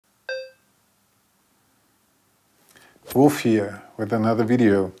Wolf here with another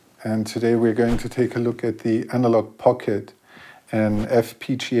video, and today we're going to take a look at the Analogue Pocket, an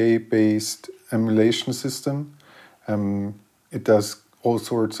FPGA based emulation system. It does all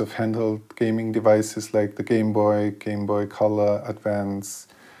sorts of handheld gaming devices like the Game Boy, Game Boy Color, Advance,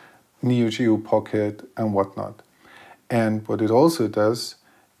 Neo Geo Pocket and whatnot. And what it also does,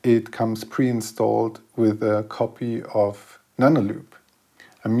 it comes pre-installed with a copy of Nanoloop,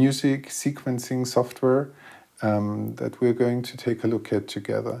 a music sequencing software that we're going to take a look at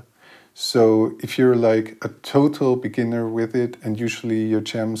together. So if you're like a total beginner with it and usually your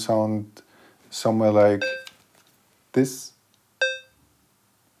jams sound somewhere like this,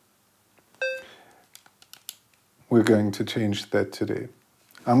 we're going to change that today.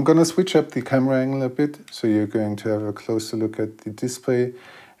 I'm going to switch up the camera angle a bit, so you're going to have a closer look at the display,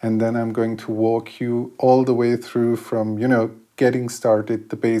 and then I'm going to walk you all the way through from, getting started,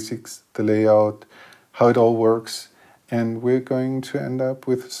 the basics, the layout, how it all works, and we're going to end up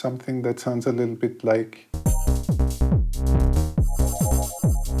with something that sounds a little bit like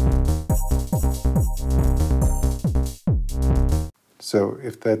so.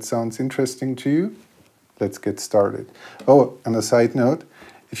 If that sounds interesting to you, let's get started. Oh, and a side note,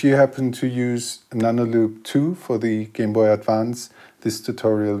 if you happen to use Nanoloop 2 for the Game Boy Advance, this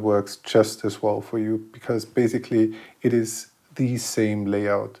tutorial works just as well for you, because basically it is the same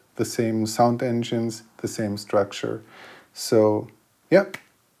layout, the same sound engines, the same structure. So yeah,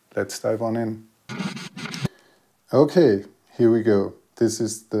 let's dive on in. Okay, here we go. This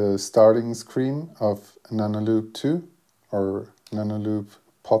is the starting screen of Nanoloop 2 or Nanoloop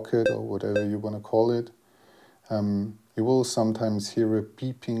Pocket or whatever you want to call it. You will sometimes hear a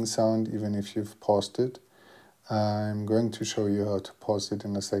beeping sound even if you've paused it. I'm going to show you how to pause it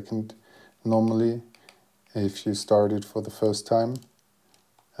in a second. Normally, if you start it for the first time,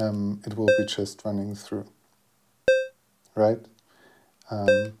 it will be just running through, right?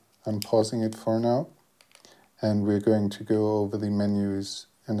 I'm pausing it for now, and we're going to go over the menus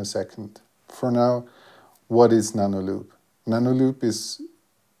in a second. For now, what is Nanoloop? Nanoloop is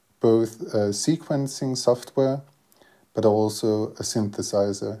both a sequencing software, but also a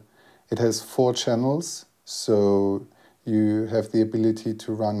synthesizer. It has 4 channels, so you have the ability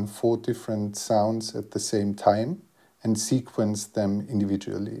to run 4 different sounds at the same time and sequence them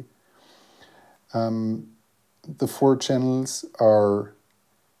individually. The 4 channels are,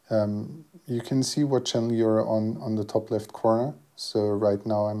 you can see what channel you're on the top left corner. So right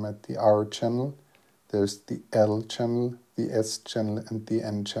now I'm at the R channel. There's the L channel, the S channel and the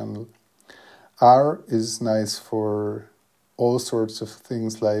N channel. R is nice for all sorts of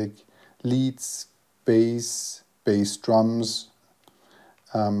things like leads, bass drums.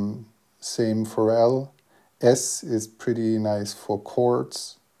 Same for L. S is pretty nice for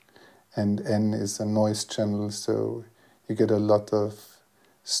chords, and N is a noise channel, so you get a lot of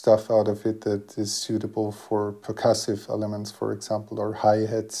stuff out of it that is suitable for percussive elements, for example, or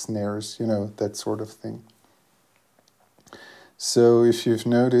hi-hat, snares, that sort of thing. So if you've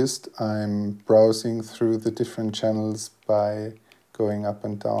noticed, I'm browsing through the different channels by going up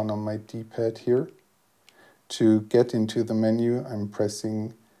and down on my D-pad here. To get into the menu, I'm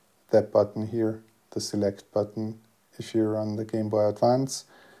pressing that button here, the select button. If you're on the Game Boy Advance,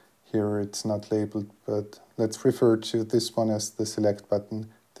 here it's not labeled, but let's refer to this one as the select button.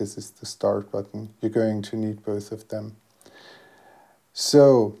 This is the start button. You're going to need both of them.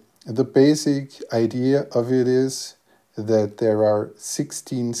 So the basic idea of it is that there are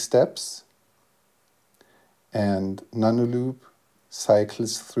 16 steps, and Nanoloop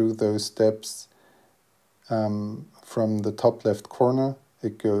cycles through those steps from the top left corner.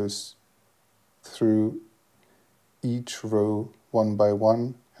 It goes through each row one by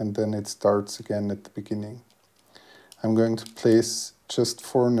one, and then it starts again at the beginning. I'm going to place just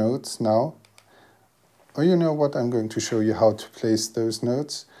 4 notes now. Or you know what, I'm going to show you how to place those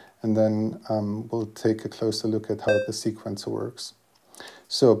notes, and then we'll take a closer look at how the sequencer works.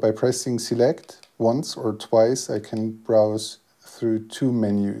 So by pressing select once or twice, I can browse through 2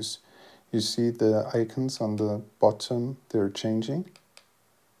 menus. You see the icons on the bottom, they're changing.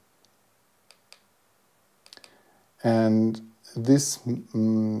 And this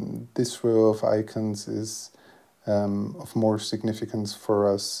row of icons is of more significance for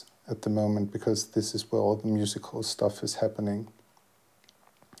us at the moment, because this is where all the musical stuff is happening.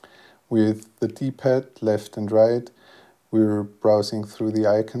 With the D-pad left and right, we're browsing through the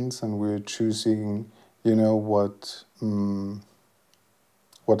icons and we're choosing,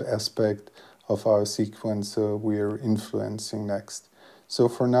 what aspect of our sequencer we're influencing next. So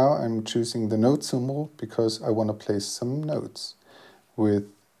for now, I'm choosing the note symbol because I want to place some notes. With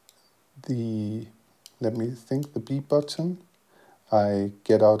the let me think, the B button, I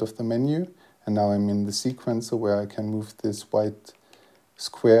get out of the menu, and now I'm in the sequencer where I can move this white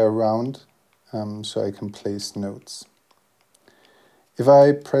square around so I can place notes. If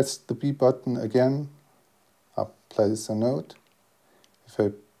I press the B button again, I'll place a note. If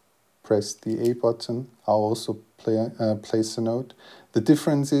I press the A button, I'll also place a note. The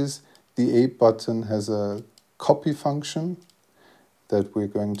difference is the A button has a copy function that we're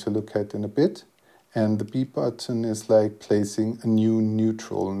going to look at in a bit, and the B button is like placing a new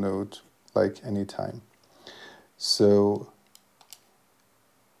neutral note, like anytime. So,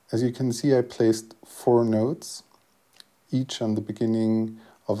 as you can see, I placed 4 notes, each on the beginning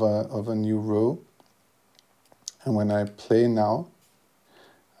of a new row. And when I play now,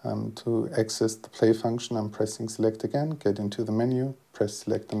 to access the play function, I'm pressing select again, get into the menu, press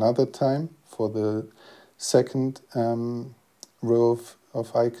select another time for the second row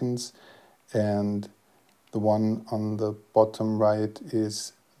of icons, and the one on the bottom right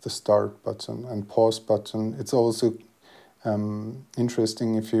is the start button and pause button. It's also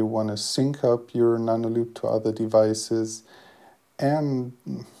interesting if you want to sync up your Nanoloop to other devices. And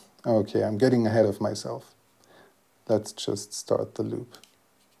okay, I'm getting ahead of myself. Let's just start the loop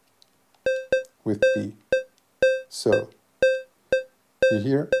with B. So you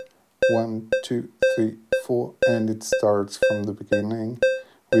hear 1, 2, 3, 4, and it starts from the beginning.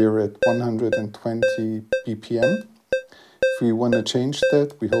 We're at 120 BPM. If we want to change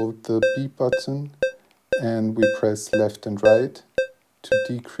that, we hold the B button and we press left and right to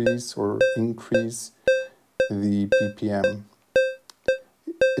decrease or increase the BPM.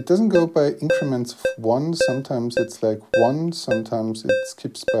 It doesn't go by increments of 1, sometimes it's like 1, sometimes it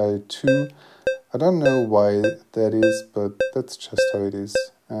skips by 2. I don't know why that is, but that's just how it is,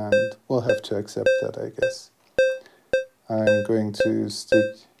 and we'll have to accept that, I guess. I'm going to stick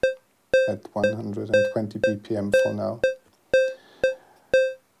at 120 BPM for now.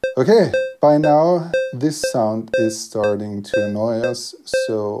 Okay, by now this sound is starting to annoy us,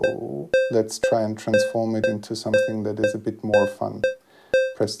 so let's try and transform it into something that is a bit more fun.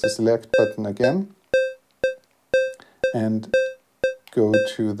 Press the select button again and go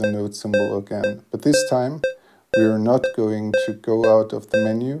to the note symbol again. But this time we are not going to go out of the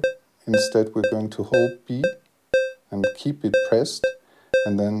menu. Instead we're going to hold B and keep it pressed,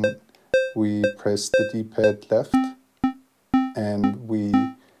 and then we press the D-pad left and we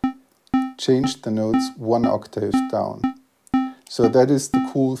change the notes 1 octave down. So that is the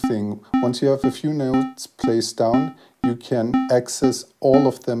cool thing. Once you have a few notes placed down, you can access all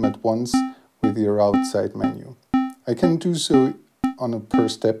of them at once with your outside menu. I can do so on a per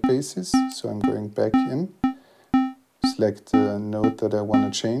step basis, so I'm going back in, select the note that I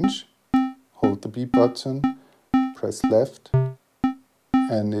want to change, hold the B button, press left,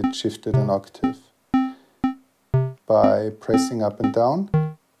 and it shifted an octave. By pressing up and down,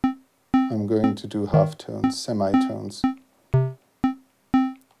 I'm going to do half tones, semitones.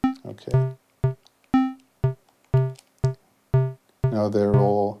 Okay. Now they're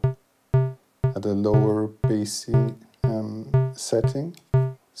all at a lower bassing setting.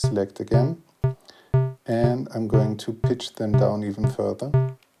 Select again, and I'm going to pitch them down even further.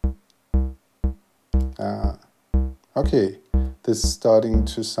 Okay, this is starting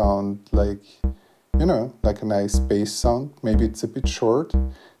to sound like, you know, like a nice bass sound. Maybe it's a bit short,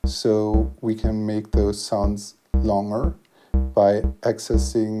 so we can make those sounds longer by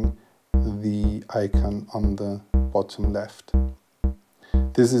accessing the icon on the bottom left.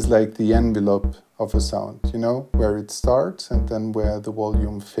 This is like the envelope of a sound, you know, where it starts and then where the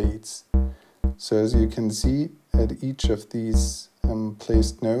volume fades. So as you can see, at each of these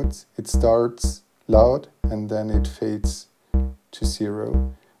placed notes, it starts loud and then it fades to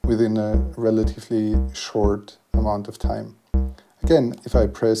 0 within a relatively short amount of time. Again, if I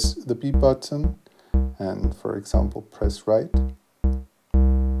press the B button and, for example, press right,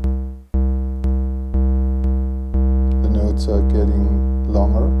 the notes are getting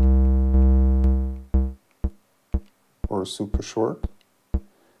longer or super short.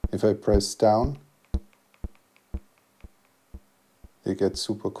 If I press down, they get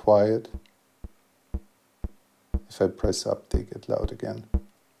super quiet. If I press up, they get loud again.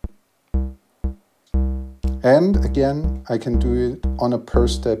 And again, I can do it on a per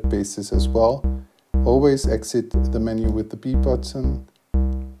step basis as well. Always exit the menu with the B button,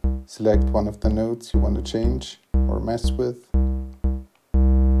 select one of the notes you want to change or mess with.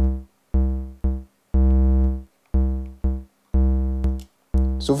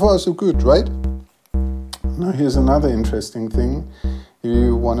 So far so good, right? Now here's another interesting thing. If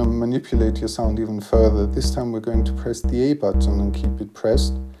you want to manipulate your sound even further, this time we're going to press the A button and keep it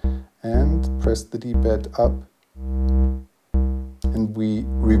pressed. and press the D-pad up, and we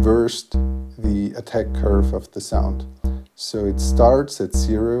reversed the attack curve of the sound. So it starts at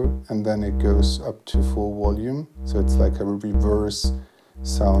 0 and then it goes up to full volume. So it's like a reverse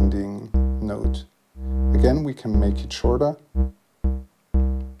sounding note. Again, we can make it shorter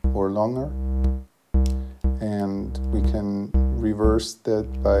or longer, and we can reverse that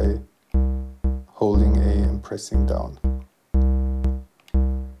by holding A and pressing down.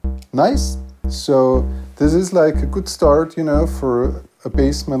 Nice! So this is like a good start, you know, for a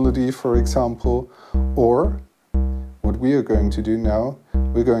bass melody, for example. Or what we are going to do now,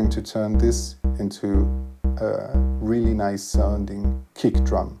 we're going to turn this into a really nice sounding kick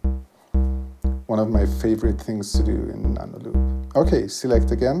drum. One of my favorite things to do in Nanoloop. Okay,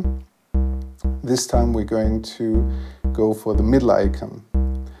 select again. This time we're going to go for the middle icon.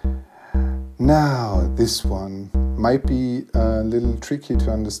 Now, this one might be a little tricky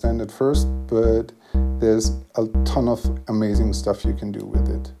to understand at first, but there's a ton of amazing stuff you can do with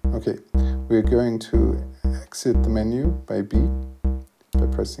it. Okay, we're going to exit the menu by B, by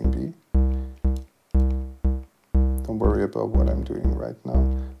pressing B. Don't worry about what I'm doing right now,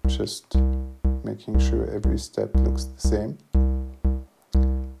 just making sure every step looks the same.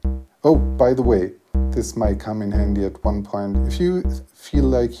 Oh, by the way, this might come in handy at one point. If you feel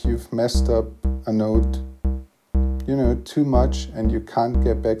like you've messed up a note, you know, too much and you can't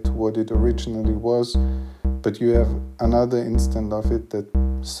get back to what it originally was, but you have another instant of it that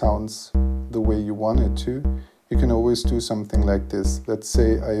sounds the way you want it to, you can always do something like this. Let's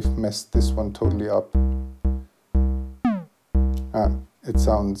say I've messed this one totally up. It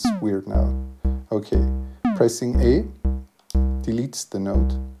sounds weird now. Okay, pressing A deletes the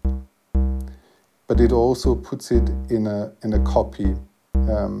note, but it also puts it in a copy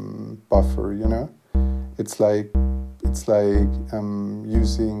buffer, you know? It's like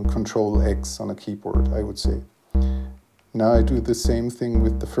using Control X on a keyboard, I would say. Now I do the same thing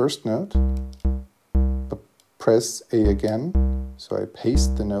with the first note, but press A again, so I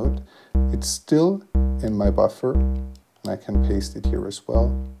paste the note. It's still in my buffer, and I can paste it here as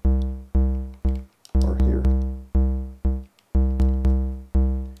well, or here.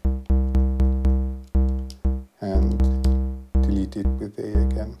 And delete it with A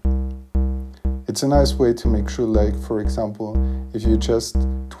again. It's a nice way to make sure, like, for example, if you just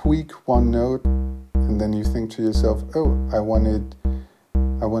tweak one note and then you think to yourself, oh, I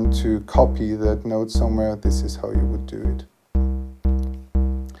want to copy that note somewhere, this is how you would do it.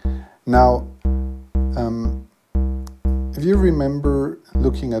 Now, if you remember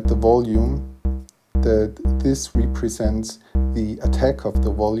looking at the volume, that this represents the attack of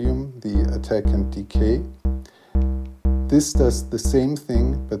the volume, the attack and decay. This does the same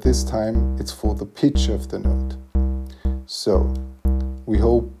thing, but this time it's for the pitch of the note. So we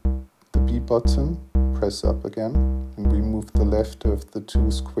hold the B button, press up again, and we move the left of the two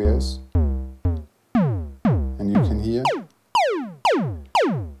squares. And you can hear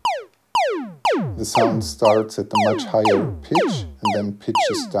the sound starts at a much higher pitch and then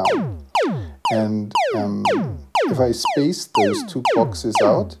pitches down. And if I space those two boxes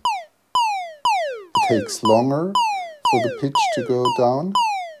out, it takes longer for the pitch to go down,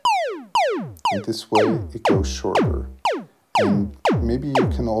 and this way it goes shorter. And maybe you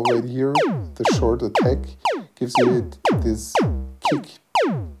can already hear the short attack gives it this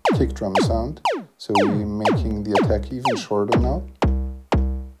kick drum sound. So we're making the attack even shorter now.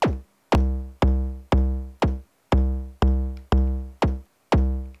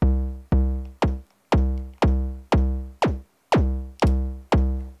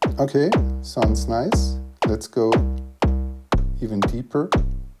 Okay, sounds nice. Let's go even deeper.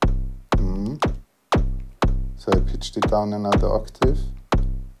 So I pitched it down another octave.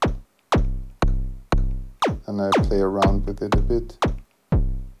 And I play around with it a bit.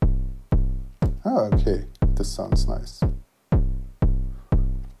 Oh, okay, this sounds nice.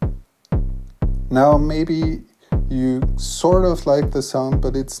 Now maybe you sort of like the sound,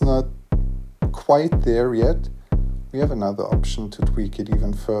 but it's not quite there yet. We have another option to tweak it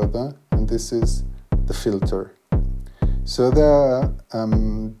even further, and this is the filter. So there are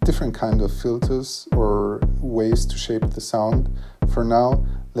different kind of filters or ways to shape the sound. For now,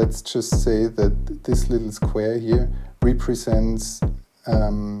 let's just say that this little square here represents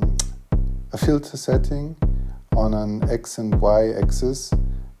a filter setting on an X and Y axis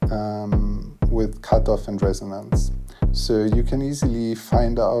with cutoff and resonance. So you can easily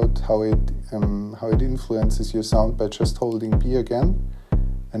find out how it influences your sound by just holding B again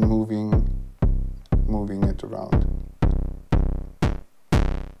and moving it around.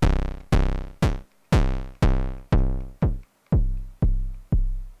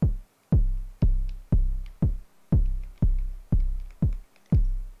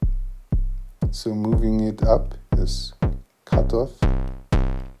 So moving it up is cutoff,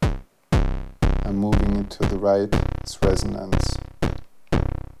 and moving it to the right is resonance.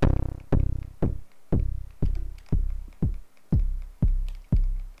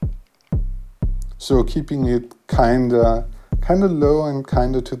 So keeping it kinda low and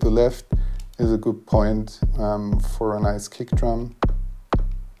kinda to the left is a good point for a nice kick drum.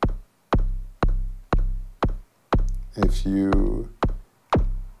 If you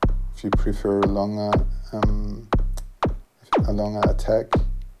prefer a longer attack,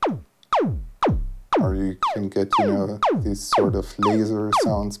 or you can get, you know, these sort of laser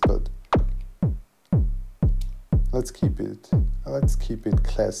sounds, but let's keep it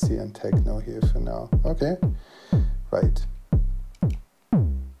classy and techno here for now. Okay, right.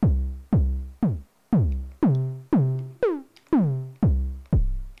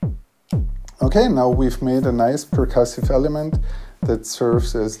 Okay, now we've made a nice percussive element that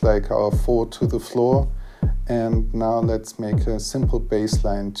serves as like our four to the floor, and now let's make a simple bass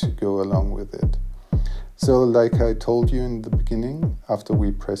line to go along with it. So like I told you in the beginning, after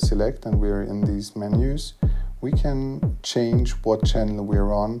we press select and we're in these menus, we can change what channel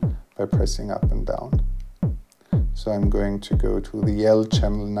we're on by pressing up and down. So I'm going to go to the L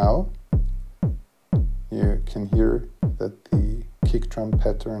channel now. You can hear that the kick drum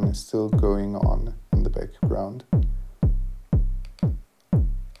pattern is still going on in the background.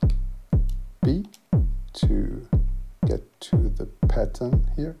 B to get to the pattern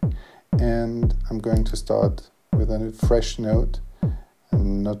here, and I'm going to start with a fresh note,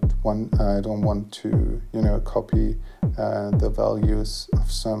 and I don't want to, you know, copy the values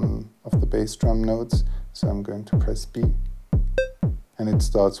of some of the bass drum notes, so I'm going to press B, and it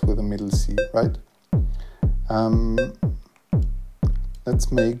starts with a middle C, right?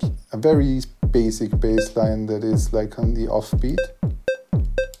 Let's make a very basic bass line that is like on the offbeat.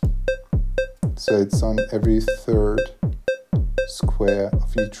 So it's on every third square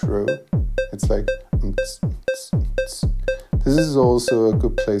of each row. It's like this is also a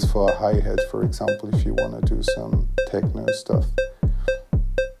good place for a hi-hat, for example, if you want to do some techno stuff.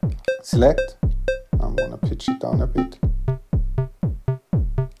 Select. I want to pitch it down a bit.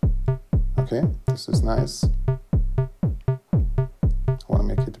 Okay, this is nice. I want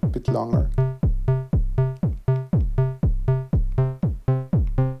to make it a bit longer.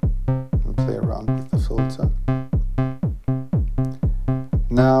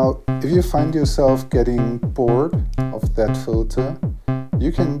 Now, if you find yourself getting bored of that filter,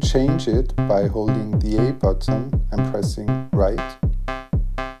 you can change it by holding the A button and pressing right.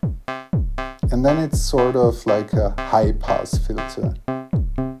 And then it's sort of like a high pass filter.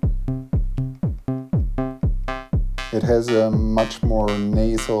 It has a much more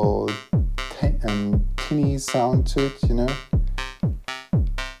nasal and tinny sound to it, you know.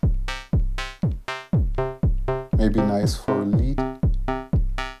 Maybe nice for a lead.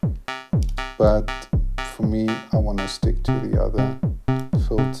 But for me, I want to stick to the other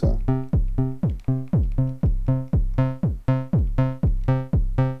filter.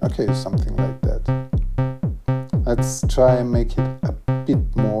 Okay, something like that. Let's try and make it a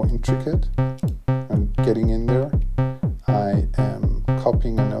bit more intricate. I'm getting in there. I am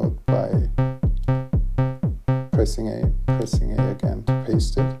copying a note by pressing A again to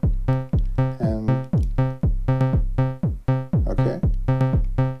paste it.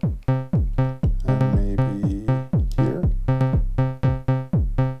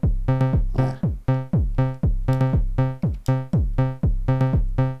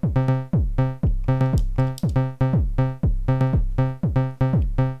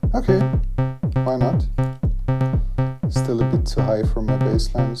 Okay, why not? Still a bit too high for my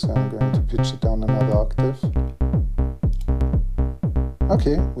bass line, so I'm going to pitch it down another octave.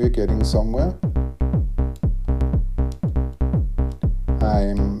 Okay, we're getting somewhere.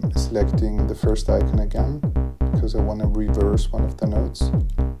 I'm selecting the first icon again, because I want to reverse one of the notes.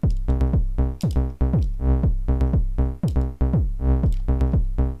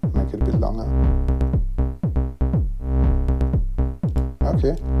 Make it a bit longer.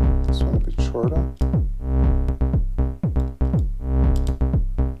 Okay, this one a bit shorter.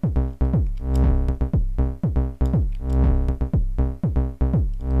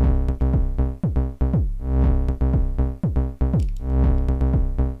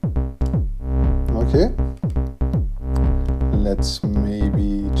 Okay, let's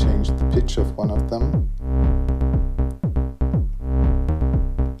maybe change the pitch of one of them.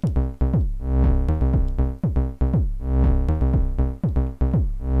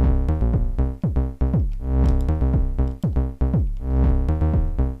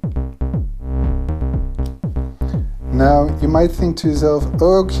 Now you might think to yourself,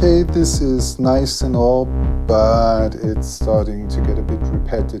 okay, this is nice and all, but it's starting to get a bit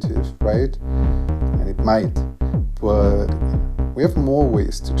repetitive, right? And it might, but we have more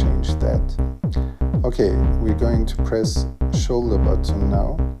ways to change that. Okay, we're going to press shoulder button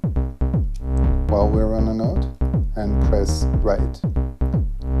now while we're on a note and press right.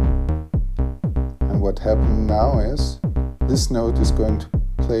 And what happened now is this note is going to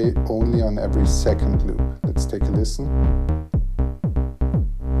play only on every second loop. Let's take a listen.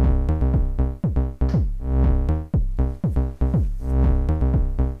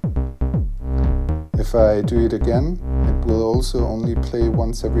 If I do it again, it will also only play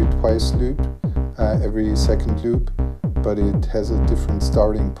once every twice loop, every second loop, but it has a different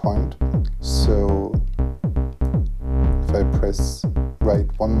starting point. So if I press right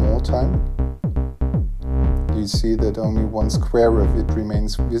one more time, you see that only one square of it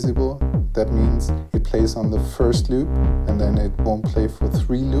remains visible. That means it plays on the first loop and then it won't play for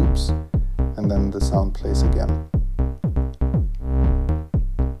 3 loops and then the sound plays again.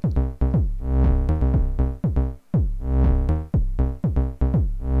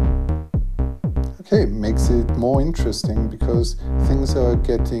 Okay, makes it more interesting because things are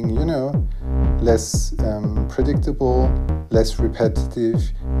getting, you know, less predictable, less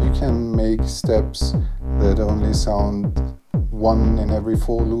repetitive. You can make steps that only sound 1 in every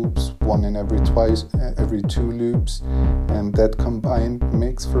 4 loops, 1 in every 2 loops, and that combined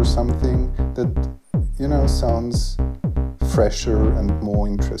makes for something that, you know, sounds fresher and more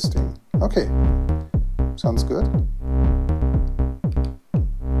interesting. Okay, sounds good.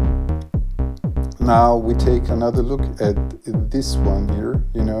 Now we take another look at this one here,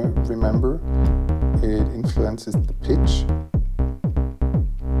 you know, remember, it influences the pitch.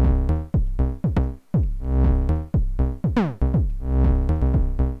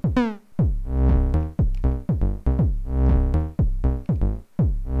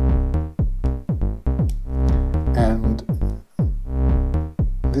 And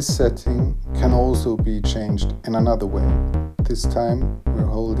this setting can also be changed in another way. This time we're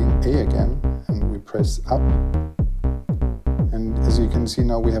holding A again and we press up. And as you can see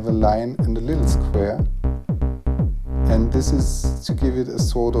now we have a line and a little square. And this is to give it a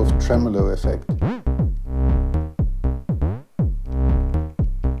sort of tremolo effect.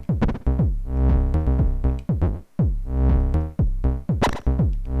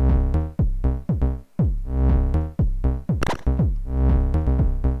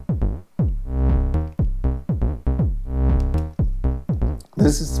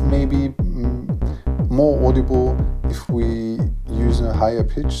 This is maybe more audible if we use a higher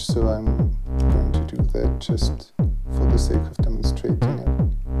pitch, so I'm going to do that just for the sake of demonstrating it.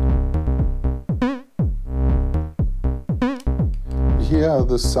 You hear how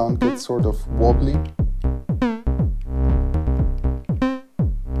the sound gets sort of wobbly?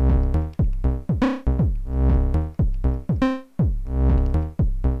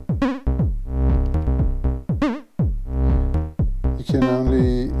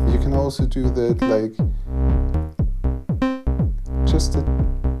 You can also do that like just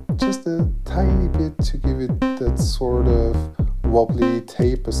a tiny bit to give it that sort of wobbly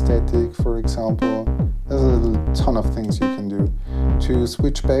tape aesthetic, for example. There's a ton of things you can do. To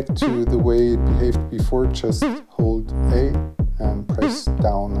switch back to the way it behaved before, just hold A and press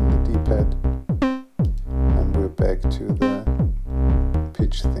down on the D-pad and we're back to the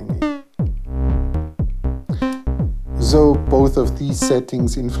pitch thingy. So both of these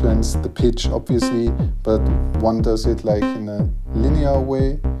settings influence the pitch, obviously, but one does it like in a linear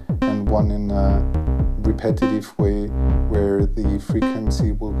way and one in a repetitive way where the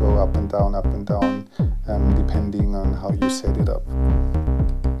frequency will go up and down, depending on how you set it up.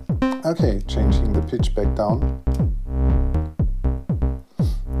 Okay, changing the pitch back down.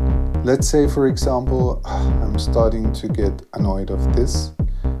 Let's say, for example, I'm starting to get annoyed of this.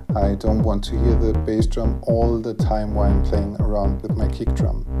 I don't want to hear the bass drum all the time while I'm playing around with my kick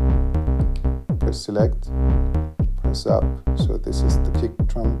drum. Press select, press up. So this is the kick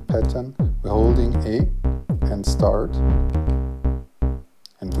drum pattern. We're holding A and start,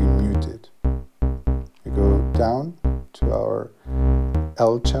 and we mute it. We go down to our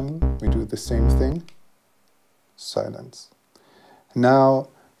L channel, we do the same thing, silence. Now,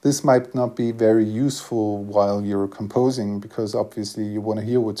 this might not be very useful while you're composing because obviously you want to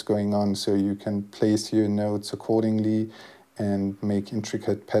hear what's going on, so you can place your notes accordingly and make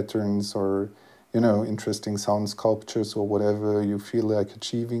intricate patterns or, you know, interesting sound sculptures or whatever you feel like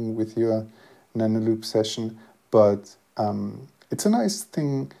achieving with your Nanoloop session. But it's a nice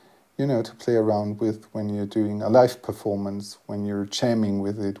thing, you know, to play around with when you're doing a live performance, when you're jamming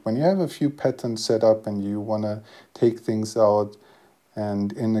with it, when you have a few patterns set up and you want to take things out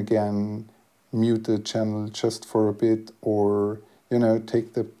and in again, mute the channel just for a bit, or, you know,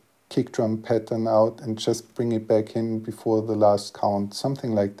 take the kick drum pattern out and just bring it back in before the last count,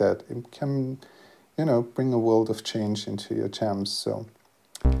 something like that. It can, you know, bring a world of change into your jams. So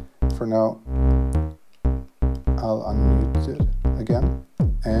for now, I'll unmute it again,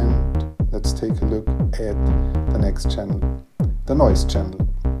 and let's take a look at the next channel, the noise channel.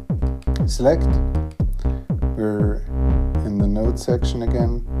 Select, we're in the note section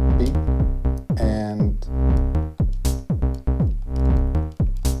again, B, and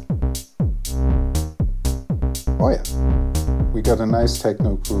oh yeah, we got a nice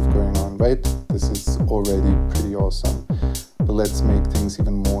techno groove going on, right? This is already pretty awesome. But let's make things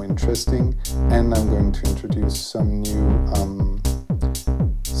even more interesting, and I'm going to introduce some new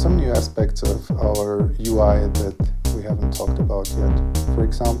aspects of our UI that we haven't talked about yet. For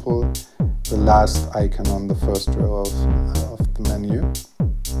example, the last icon on the first row of the menu.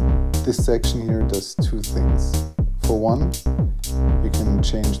 This section here does two things. For one, you can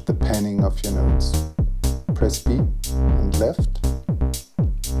change the panning of your notes. Press B and left,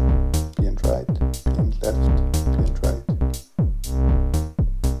 B and right, B and left, B and right.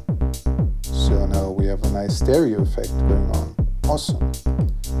 So now we have a nice stereo effect going on. Awesome.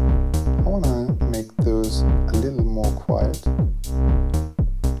 I want to make those a little more quiet.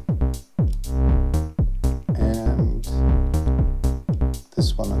 And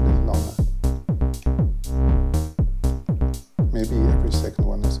this one a little longer. Maybe every second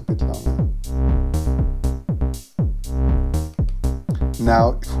one is a bit longer.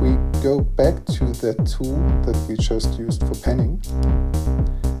 Now, if we go back to that tool that we just used for panning,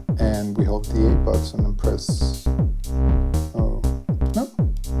 and we hold the A button and press, oh, no,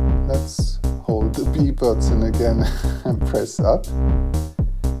 let's hold the B button again and press up.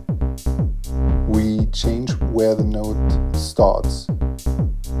 We change where the note starts.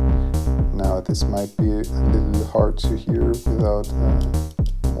 Now, this might be a little hard to hear without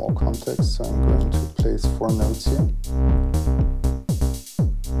more context, so I'm going to place 4 notes here.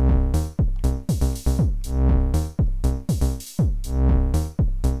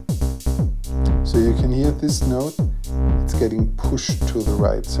 So you can hear this note, it's getting pushed to the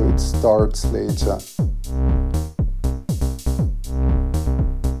right, so it starts later.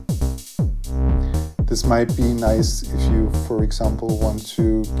 This might be nice if you, for example, want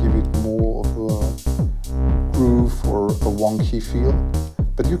to give it more of a groove or a wonky feel.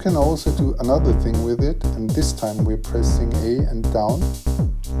 But you can also do another thing with it, and this time we're pressing A and down.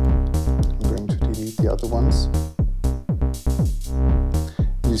 I'm going to delete the other ones.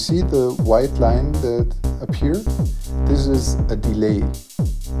 You see the white line that appeared? This is a delay.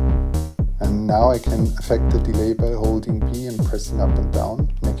 And now I can affect the delay by holding B and pressing up and down,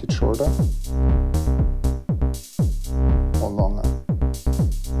 make it shorter or longer.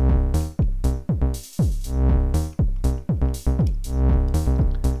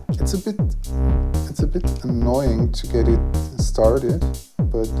 It's a bit annoying to get it started,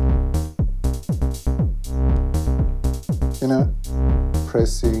 but you know,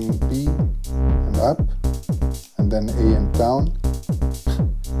 pressing B and up, and then A and down.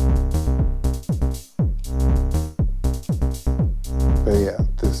 But yeah,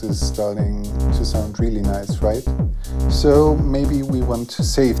 this is starting to sound really nice, right? So maybe we want to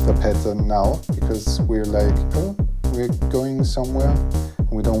save the pattern now, because we're like, oh, we're going somewhere,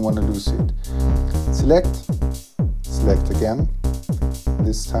 and we don't want to lose it. Select again.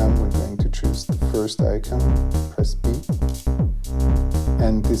 This time we're going to choose the first icon, press B.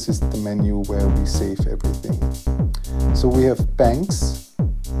 And this is the menu where we save everything. So we have banks.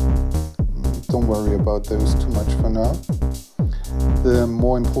 Don't worry about those too much for now. The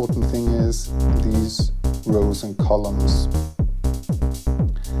more important thing is these rows and columns.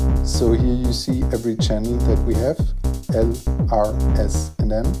 So here you see every channel that we have, L, R, S,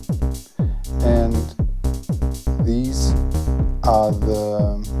 and M. And these are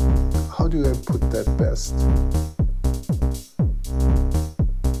the, how do I put that best?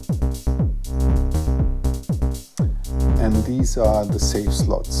 And these are the save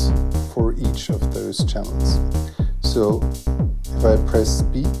slots for each of those channels. So if I press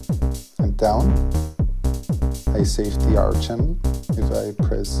B and down, I save the R channel. If I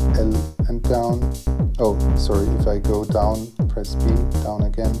press L and down, oh, sorry, if I go down, press B, down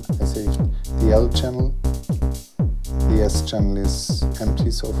again, I save the L channel. The S channel is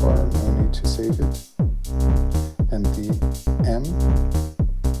empty so far, no need to save it. And the M,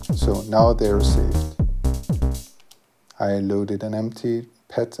 so now they're saved. I loaded an empty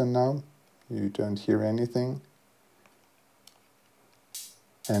pattern now. You don't hear anything.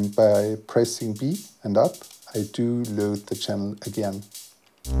 And by pressing B and up, I do load the channel again.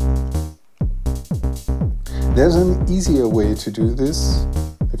 There's an easier way to do this.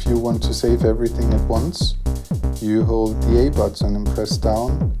 If you want to save everything at once, you hold the A button and press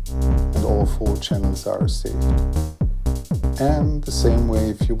down, and all 4 channels are saved. And the same way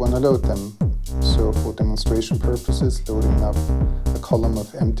if you want to load them. So for demonstration purposes, loading up a column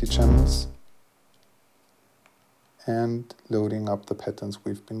of empty channels and loading up the patterns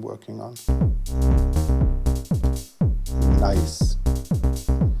we've been working on. Nice.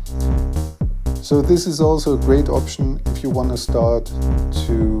 So this is also a great option if you want to start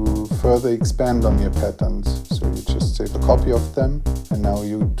to further expand on your patterns. So you just save a copy of them and now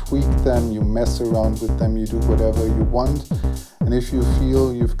you tweak them, you mess around with them, you do whatever you want. And if you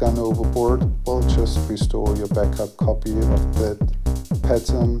feel you've gone overboard, well, just restore your backup copy of that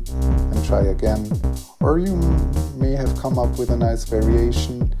pattern and try again. Or you may have come up with a nice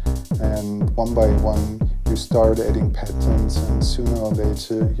variation, and one by one you start adding patterns, and sooner or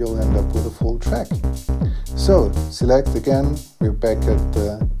later you'll end up with a full track. So select again, we're back at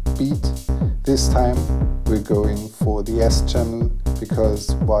the beat. This time we're going for the S channel,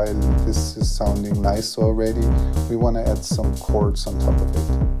 because while this is sounding nice already, we want to add some chords on top of it.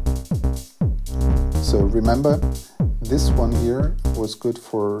 So remember, this one here was good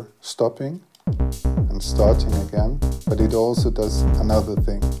for stopping and starting again, but it also does another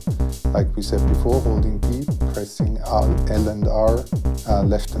thing. Like we said before, holding B, pressing L and R,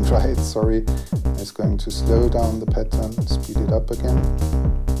 left and right, sorry, is going to slow down the pattern, speed it up again.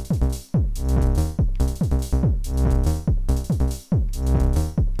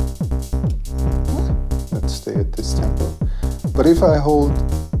 Let's stay at this tempo. But if I hold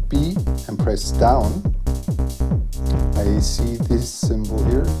B and press down, I see this symbol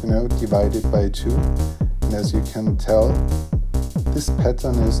here, divided by 2. And as you can tell, this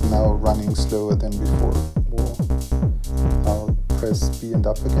pattern is now running slower than before. I'll press B and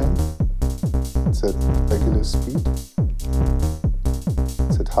up again. It's at regular speed.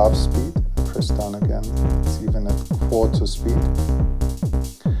 It's at half speed. Press down again. It's even at quarter speed.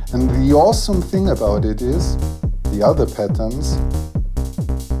 And the awesome thing about it is the other patterns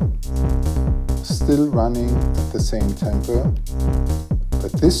still running at the same tempo,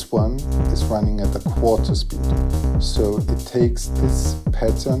 but this one is running at a quarter speed. So it takes this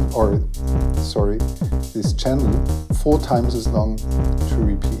pattern, this channel 4 times as long to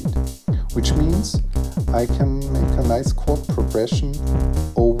repeat, which means I can make a nice chord progression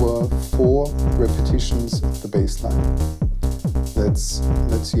over 4 repetitions of the bass line. Let's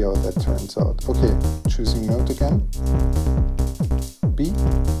see how that turns out. Okay, choosing note again, B.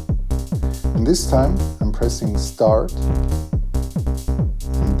 And this time I'm pressing start,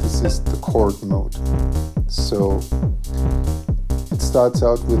 and this is the chord mode. So it starts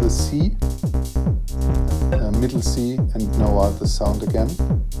out with a C, a middle C, and no other sound again.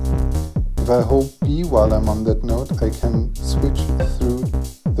 If I hold B while I'm on that note, I can switch through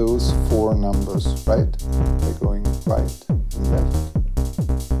those 4 numbers, right? By going right and left.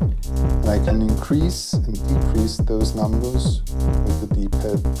 And I can increase and decrease those numbers with the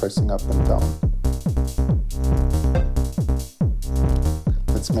D-pad pressing up and down.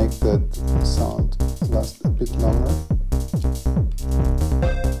 Let's make that sound last a bit longer.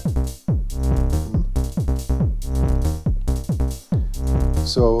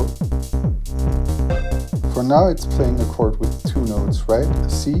 So for now it's playing a chord with 2 notes, right? A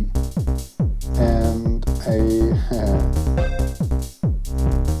C and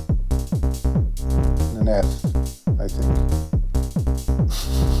an F, I think.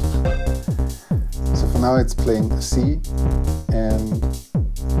 So for now it's playing a C and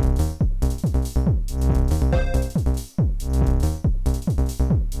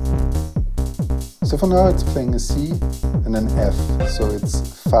and an F, so it's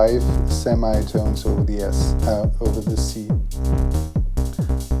 5 semitones over the S, over the C.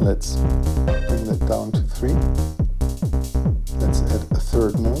 Let's bring that down to 3. Let's add a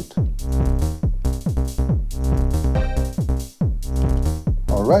 3rd note.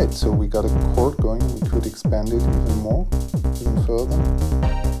 Alright, so we got a chord going. We could expand it even more, even further.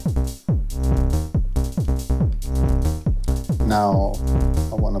 Now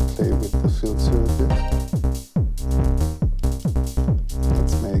I want to play with the filter a bit.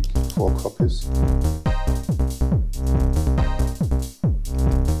 Let's make 4 copies.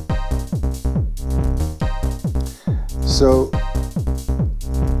 So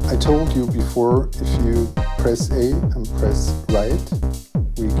I told you before, if you press A and press right,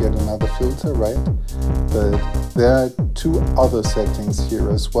 we get another filter, right? But there are two other settings here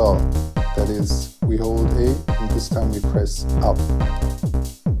as well. That is, we hold A and this time we press up.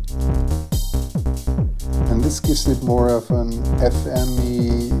 And this gives it more of an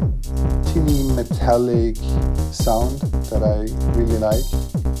FM-y, tinny metallic sound that I really like.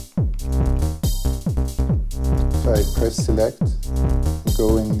 If I press select and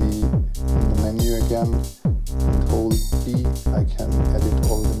go in the menu again and hold B, I can edit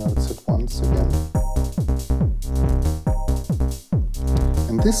all the notes at once again.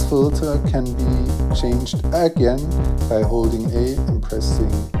 And this filter can be changed again by holding A and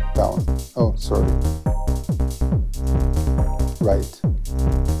pressing down. Oh, sorry. Right.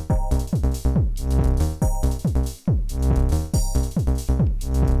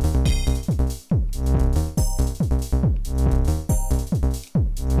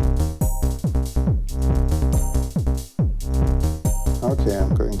 Okay,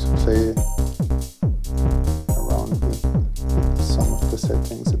 I'm going to play around with some of the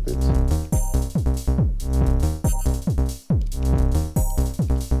settings a bit.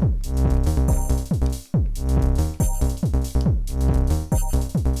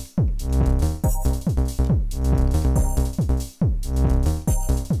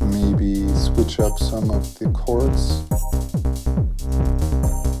 Maybe switch up some of the chords.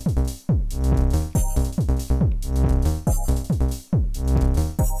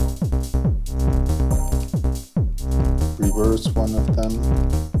 Reverse one of them.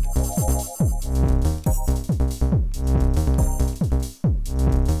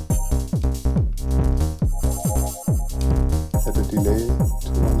 Add a delay to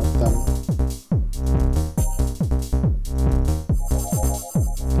one of them.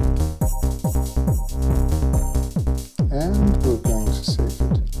 And we're going to save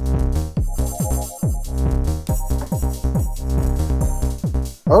it.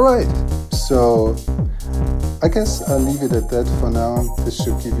 Alright, so I guess I'll leave it at that for now. This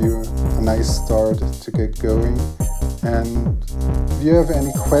should give you a nice start to get going. And if you have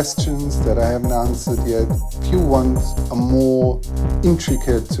any questions that I haven't answered yet, if you want a more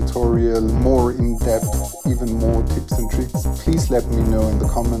intricate tutorial, more in-depth, even more tips and tricks, please let me know in the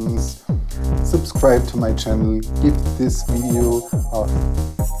comments. Subscribe to my channel, give this video a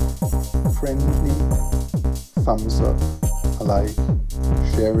friendly thumbs up, a like,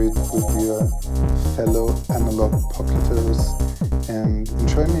 share it with your fellow analog pocketers, and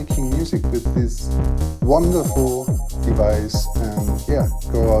enjoy making music with this wonderful device. And yeah,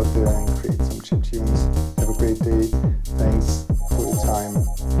 go out there and create some chiptunes. Have a great day. Thanks.